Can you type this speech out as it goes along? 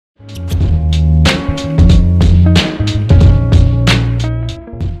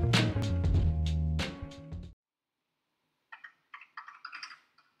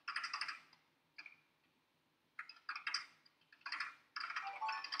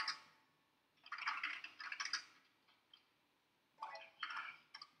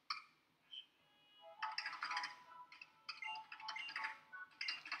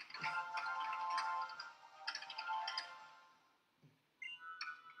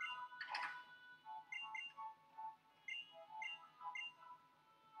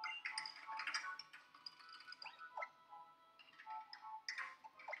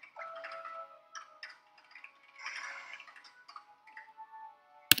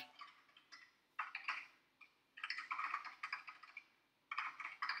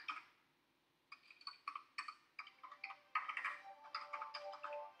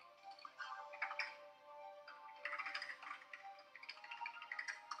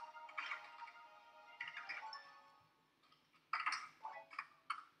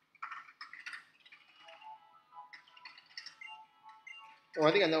Oh,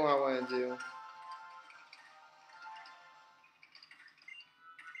 I think I know what I want to do.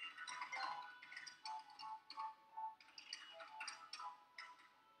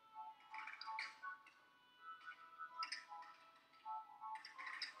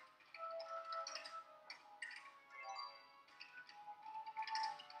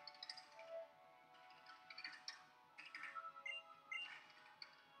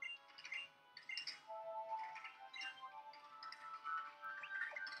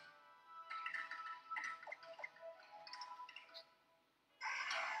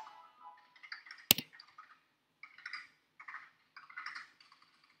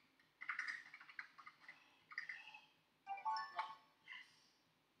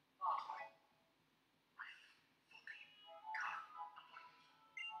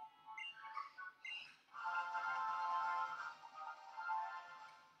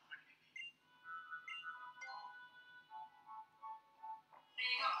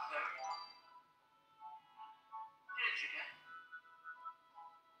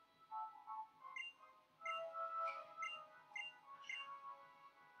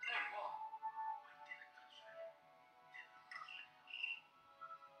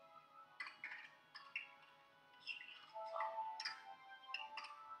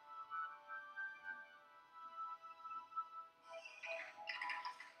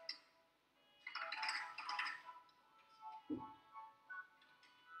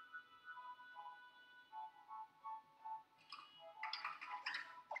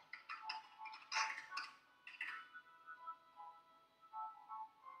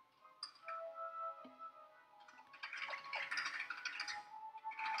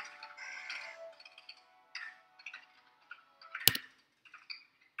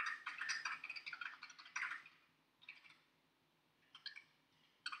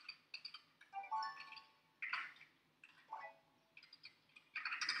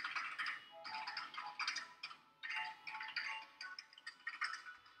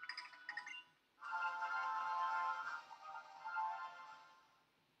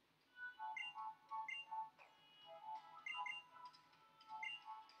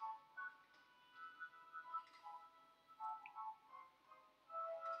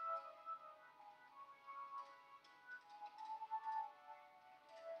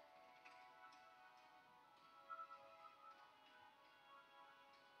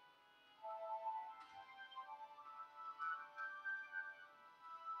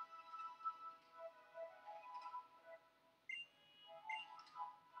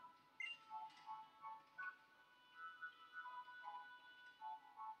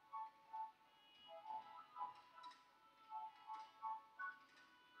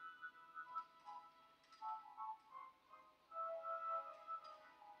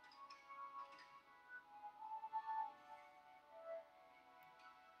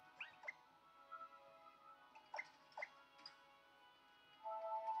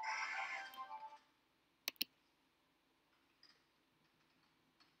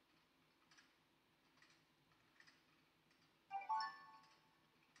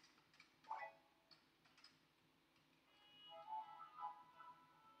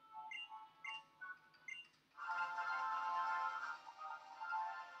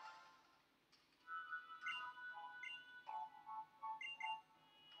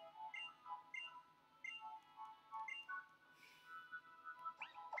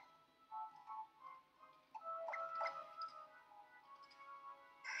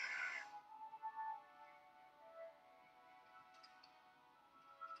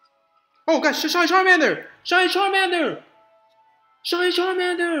 Oh gosh, Shiny Charmander! Shiny Charmander! Shiny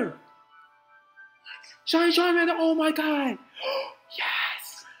Charmander! Shiny Charmander! Oh my god!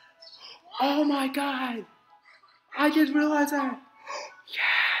 Yes! Oh my god! I just realized that!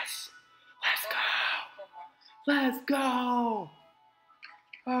 Yes! Let's go! Let's go!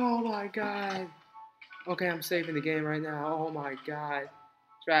 Oh my god! Okay, I'm saving the game right now. Oh my god.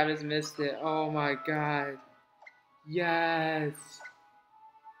 Travis missed it. Oh my god. Yes!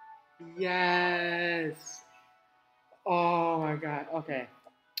 Yes! Oh my god. Okay.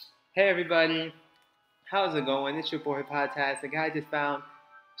 Hey everybody. How's it going? It's your boy Podtastic. I just found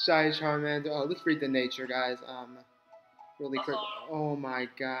Shy Charmander. Oh, let's read the nature, guys. Really quick. Oh my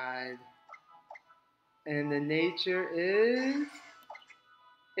god. And the nature is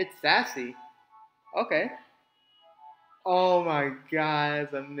it's sassy. Okay. Oh my god,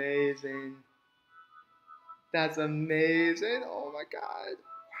 that's amazing. That's amazing. Oh my god.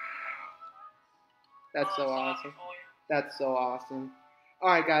 That's so awesome. That's so awesome. All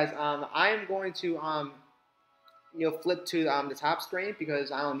right, guys. I am going to flip to the top screen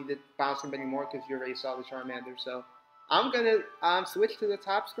because I don't need to bounce him anymore because you already saw the Charmander. So I'm gonna switch to the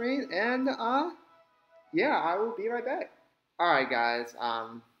top screen and yeah, I will be right back. All right, guys.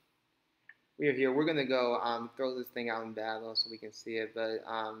 We are here. We're gonna go throw this thing out in battle so we can see it. But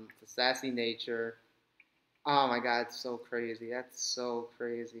the sassy nature. Oh my God, it's so crazy. That's so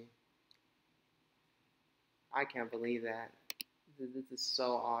crazy. I can't believe that. This is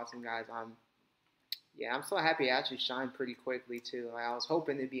so awesome, guys. Yeah, I'm so happy it actually shined pretty quickly too. Like, I was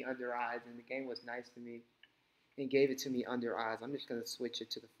hoping it'd be under eyes, and the game was nice to me and gave it to me under eyes. I'm just gonna switch it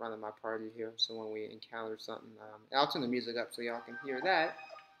to the front of my party here, so when we encounter something, I'll turn the music up so y'all can hear that.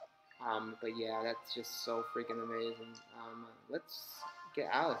 But yeah, that's just so freaking amazing. Let's get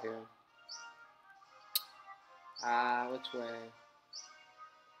out of here. Which way?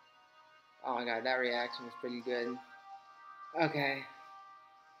 Oh my God, that reaction was pretty good. Okay.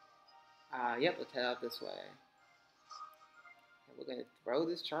 Yep, let's head out this way. And we're gonna throw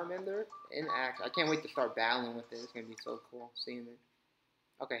this Charmander in action. I can't wait to start battling with it. It's gonna be so cool seeing it.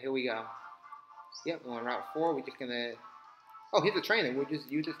 Okay, here we go. Yep, we're on Route 4. We're just gonna. Oh, here's a trainer. We'll just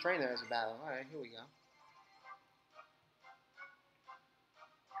use this trainer as a battle. All right, here we go.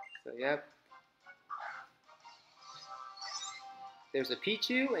 So yep, there's a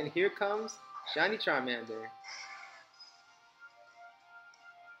Pichu, and here comes Shiny Charmander.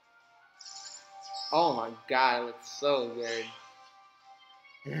 Oh my God, it looks so good.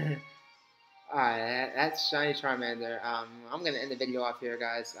 Alright, that's Shiny Charmander. I'm gonna end the video off here,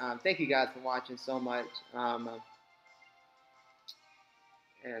 guys. Thank you guys for watching so much. And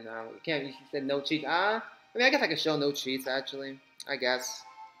you said no cheats. I mean, I guess I can show no cheats actually. I guess.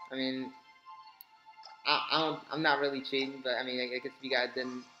 I mean, I'm not really cheating, but I mean, I guess if you guys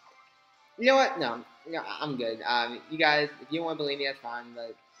didn't. You know what? No, I'm good. You guys, if you don't want to believe me, that's fine.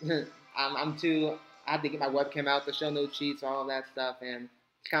 But I'm too. I have to get my webcam out to show no cheats, all that stuff, and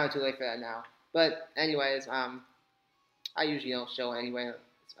it's kind of too late for that now. But anyways, I usually don't show anyway,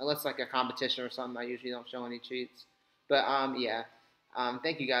 unless like a competition or something. I usually don't show any cheats. But yeah.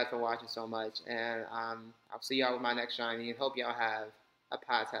 Thank you guys for watching so much, and I'll see y'all with my next shiny, and hope y'all have a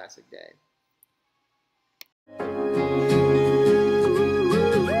podtastic day.